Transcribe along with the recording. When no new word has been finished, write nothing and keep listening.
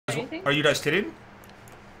Anything? Are you guys kidding?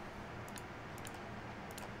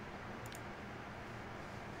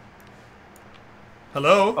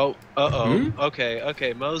 Hello? Oh,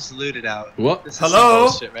 okay, Mo's looted out. What? This is Hello?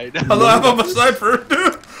 some bullshit right now. Hello, I'm on my sniper, dude!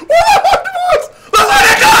 Let's let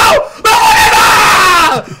it go! Let's let it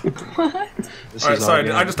go! Alright, sorry,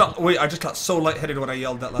 dude, I just got so lightheaded when I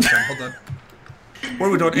yelled that last time. Hold on. Where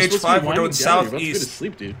are we doing? H5, we're going southeast.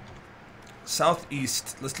 Sleep, dude.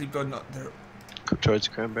 Southeast. Let's keep going there. Towards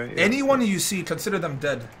Cranberry. Yeah. Anyone you see, consider them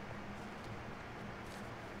dead.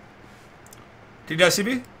 Did you guys see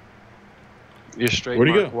me? You're straight Where'd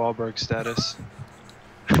he Mark go? Wahlberg status.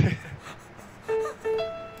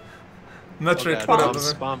 Metric, Oh,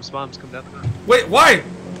 whatever. bombs, come down the mountain. Wait, why?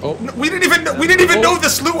 Oh. No, we didn't even know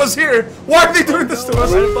this loot was here. Why are they doing this to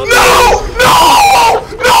us? right above No!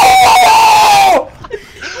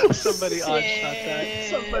 Somebody odd shot that.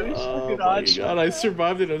 Somebody fucking odd shot. God, I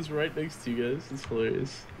survived it. I was right next to you guys. It's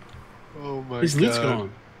hilarious. Oh my His loot's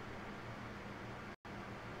gone.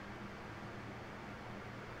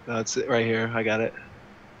 No, it's right here. I got it.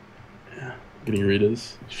 Yeah. Getting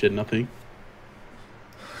Ritas. Shit, nothing.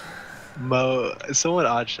 Mo, someone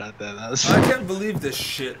odd shot that. I can't believe this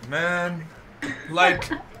shit, man. Like,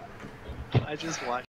 I just watched.